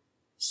might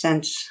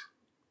sense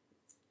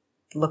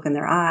the look in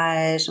their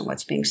eyes and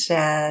what's being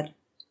said.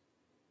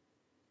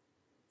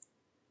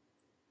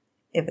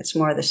 If it's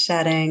more the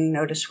setting,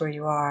 notice where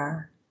you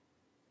are.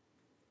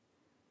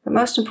 But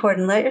most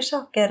important, let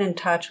yourself get in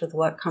touch with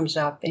what comes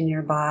up in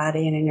your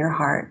body and in your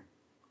heart.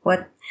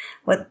 What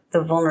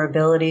the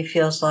vulnerability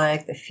feels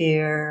like, the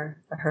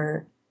fear, the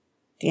hurt,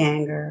 the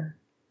anger.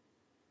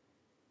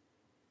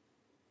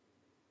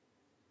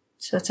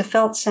 So it's a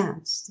felt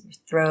sense, your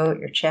throat,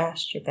 your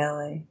chest, your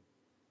belly.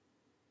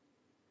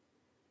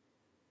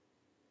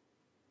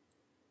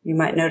 You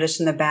might notice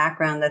in the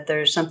background that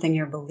there's something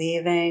you're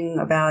believing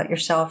about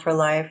yourself or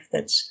life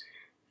that's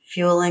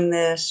fueling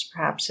this.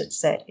 Perhaps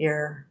it's that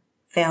you're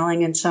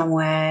failing in some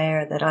way,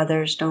 or that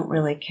others don't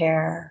really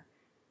care,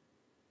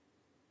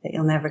 that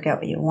you'll never get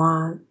what you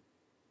want,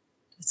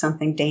 that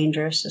something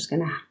dangerous is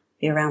going to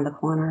be around the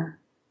corner.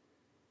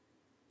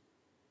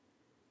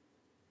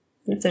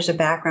 And if there's a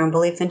background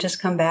belief, then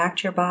just come back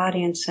to your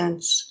body and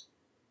sense,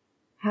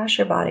 how's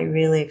your body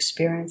really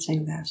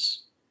experiencing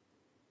this?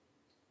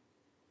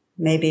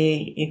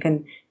 Maybe you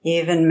can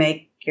even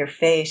make your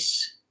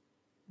face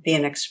be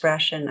an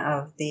expression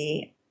of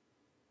the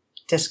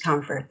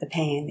discomfort, the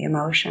pain, the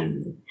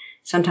emotion.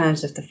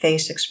 Sometimes if the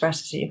face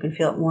expresses it, you can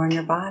feel it more in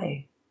your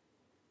body.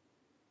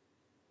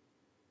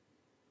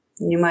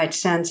 And you might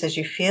sense as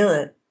you feel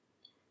it,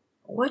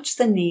 what's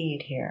the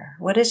need here?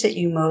 What is it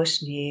you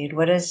most need?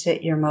 What is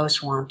it you're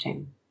most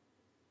wanting?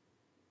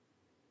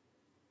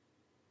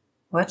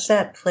 What's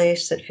that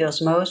place that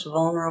feels most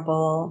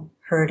vulnerable,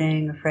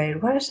 hurting,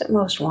 afraid? What does it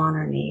most want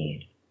or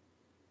need?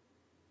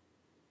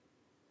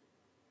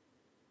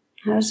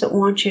 How does it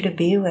want you to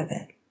be with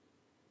it?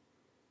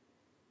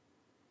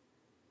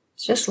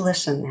 Just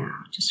listen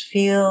now. Just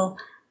feel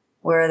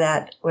where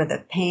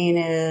the pain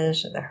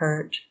is or the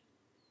hurt.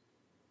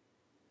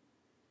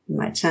 You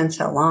might sense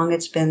how long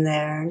it's been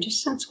there and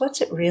just sense what's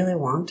it really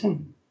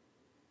wanting.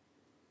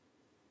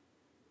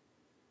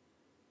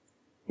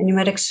 And you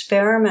might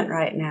experiment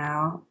right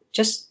now.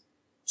 Just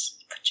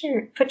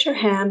put your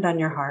hand on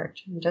your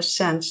heart and just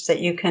sense that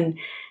you can,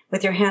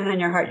 with your hand on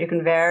your heart, you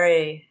can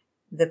vary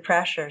the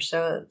pressure.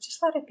 So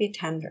just let it be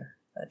tender,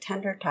 a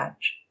tender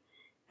touch.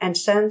 And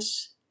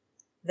sense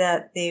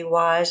that the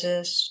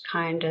wisest,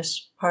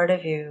 kindest part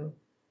of you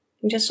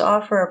can just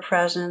offer a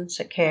presence,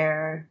 a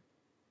care,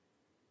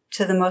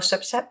 to the most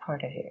upset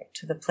part of you,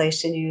 to the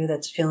place in you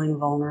that's feeling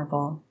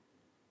vulnerable,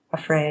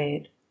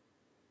 afraid,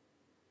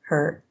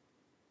 hurt.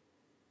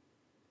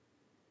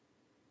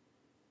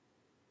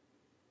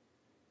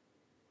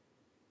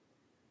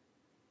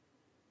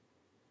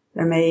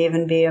 There may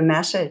even be a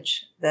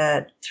message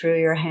that through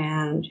your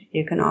hand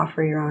you can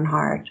offer your own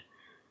heart.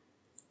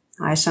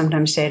 I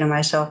sometimes say to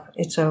myself,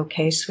 "It's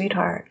okay,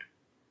 sweetheart."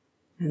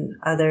 And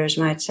others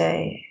might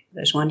say,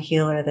 there's one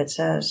healer that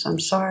says, "I'm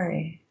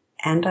sorry,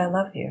 and I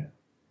love you."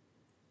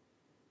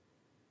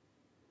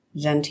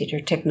 Zen teacher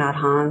Thich Nhat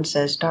Hanh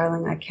says,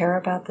 "Darling, I care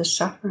about the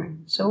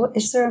suffering." So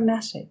is there a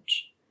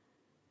message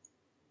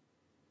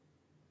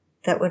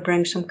that would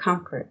bring some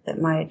comfort, that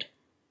might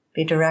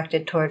be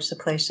directed towards the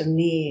place of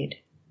need?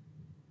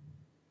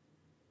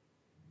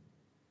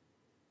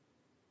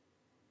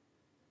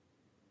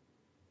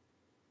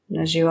 And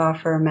as you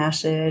offer a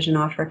message and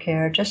offer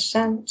care, just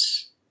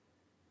sense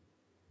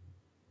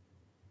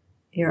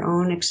your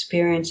own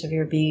experience of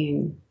your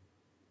being.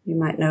 You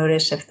might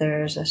notice if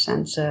there's a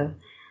sense of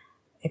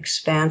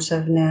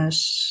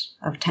expansiveness,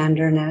 of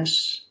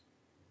tenderness.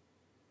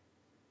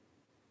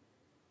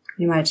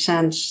 You might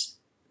sense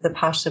the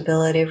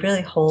possibility of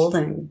really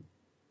holding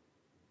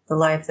the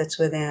life that's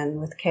within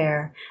with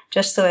care,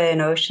 just the way an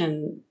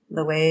ocean,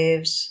 the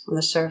waves on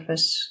the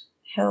surface,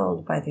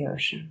 held by the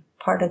ocean,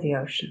 part of the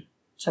ocean.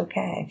 It's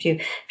okay. If you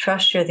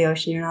trust you're the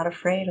ocean, you're not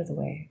afraid of the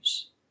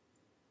waves.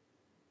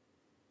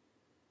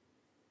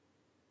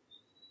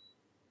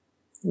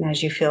 And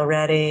as you feel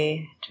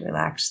ready to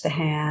relax the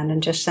hand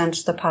and just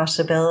sense the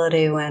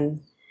possibility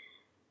when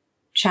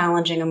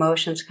challenging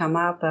emotions come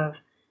up of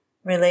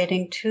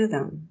relating to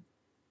them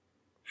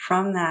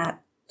from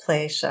that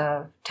place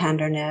of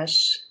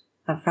tenderness,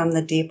 from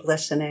the deep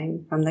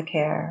listening, from the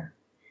care,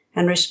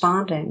 and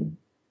responding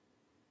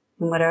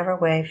in whatever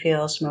way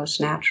feels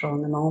most natural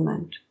in the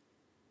moment.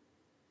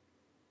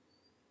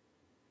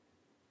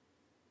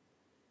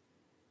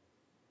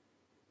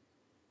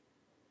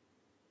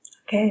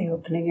 Okay,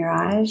 opening your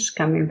eyes,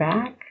 coming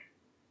back.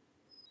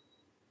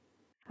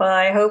 Well,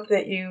 I hope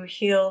that you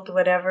healed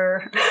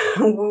whatever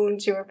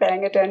wounds you were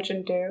paying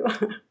attention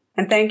to.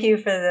 And thank you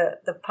for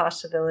the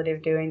possibility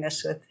of doing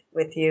this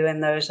with you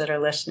and those that are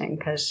listening,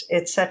 because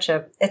it's such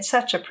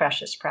a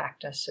precious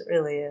practice. It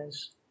really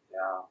is.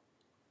 Yeah.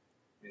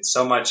 There's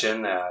so much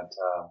in that.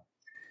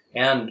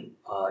 And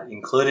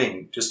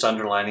including just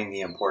underlining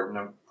the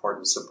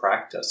importance of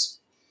practice.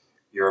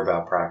 You're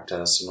about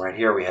practice. And right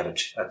here we had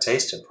a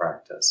taste of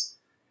practice.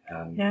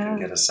 And you can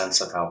get a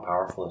sense of how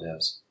powerful it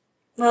is.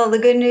 Well, the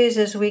good news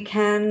is we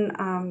can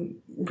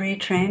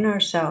retrain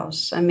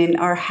ourselves. I mean,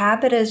 our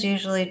habit is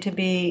usually to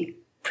be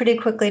pretty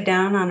quickly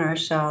down on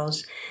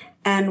ourselves,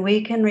 and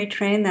we can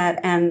retrain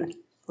that, and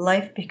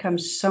life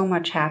becomes so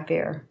much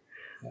happier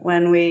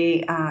when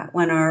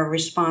our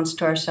response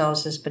to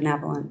ourselves is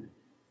benevolent.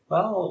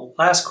 Well,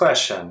 last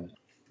question.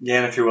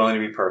 Again, if you're willing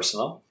to be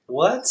personal,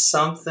 what's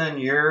something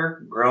you're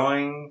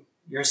growing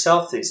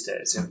yourself these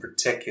days, in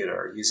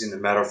particular, using the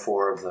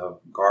metaphor of the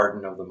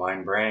garden of the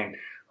mind-brain?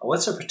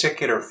 What's a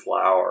particular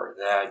flower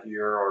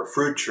or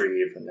fruit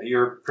tree even, that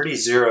you're pretty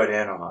zeroed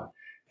in on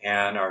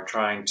and are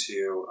trying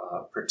to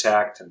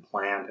protect and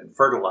plant and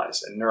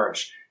fertilize and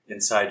nourish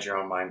inside your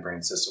own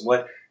mind-brain system?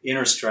 What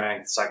inner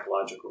strength,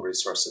 psychological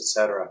resource,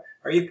 etc.,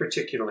 are you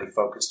particularly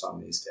focused on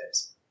these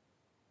days?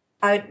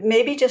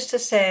 Maybe just to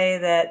say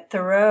that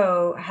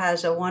Thoreau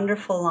has a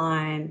wonderful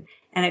line,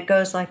 and it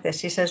goes like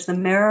this. He says, "The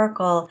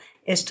miracle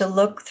is to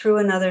look through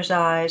another's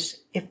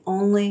eyes, if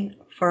only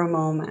for a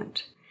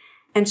moment."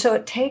 And so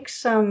it takes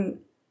some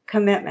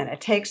commitment.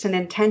 It takes an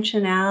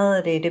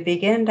intentionality to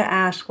begin to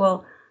ask,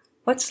 well,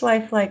 what's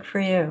life like for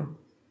you?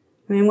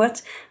 I mean,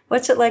 what's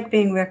it like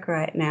being Rick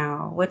right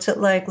now? What's it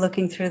like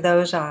looking through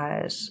those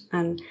eyes?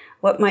 And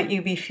what might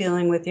you be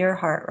feeling with your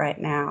heart right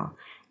now?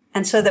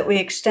 And so that we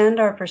extend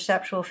our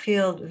perceptual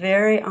field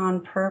very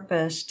on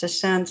purpose to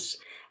sense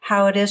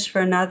how it is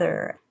for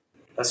another.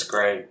 That's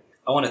great.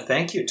 I want to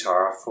thank you,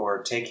 Tara,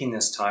 for taking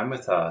this time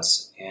with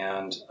us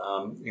and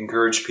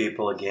encourage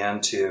people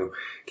again to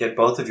get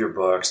both of your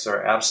books.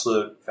 They're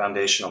absolute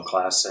foundational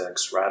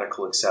classics,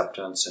 Radical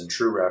Acceptance and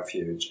True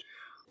Refuge.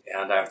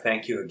 And I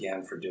thank you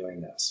again for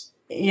doing this.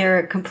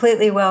 You're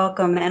completely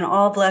welcome, and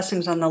all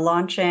blessings on the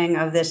launching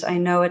of this. I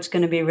know it's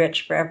going to be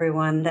rich for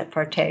everyone that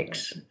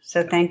partakes.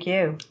 So thank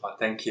you. Well,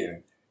 thank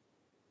you.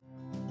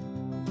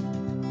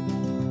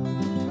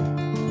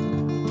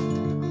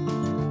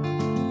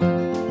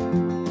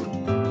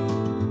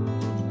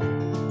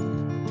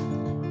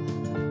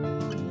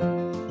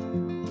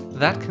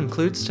 That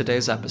concludes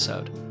today's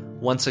episode.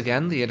 Once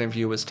again, the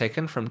interview was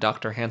taken from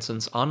Dr.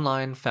 Hanson's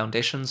online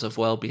Foundations of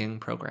Wellbeing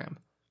program.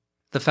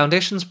 The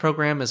Foundations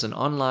program is an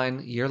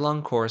online,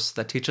 year-long course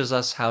that teaches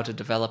us how to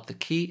develop the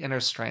key inner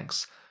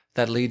strengths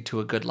that lead to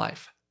a good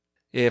life.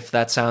 If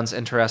that sounds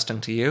interesting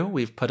to you,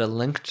 we've put a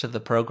link to the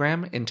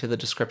program into the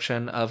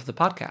description of the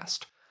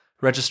podcast.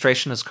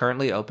 Registration is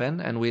currently open,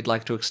 and we'd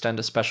like to extend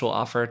a special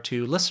offer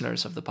to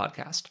listeners of the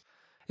podcast.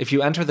 If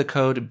you enter the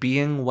code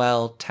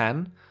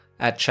BEINGWELL10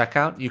 at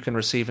checkout, you can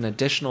receive an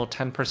additional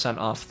 10%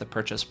 off the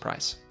purchase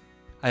price.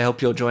 I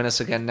hope you'll join us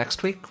again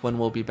next week when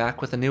we'll be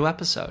back with a new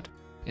episode.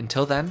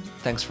 Until then,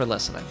 thanks for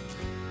listening.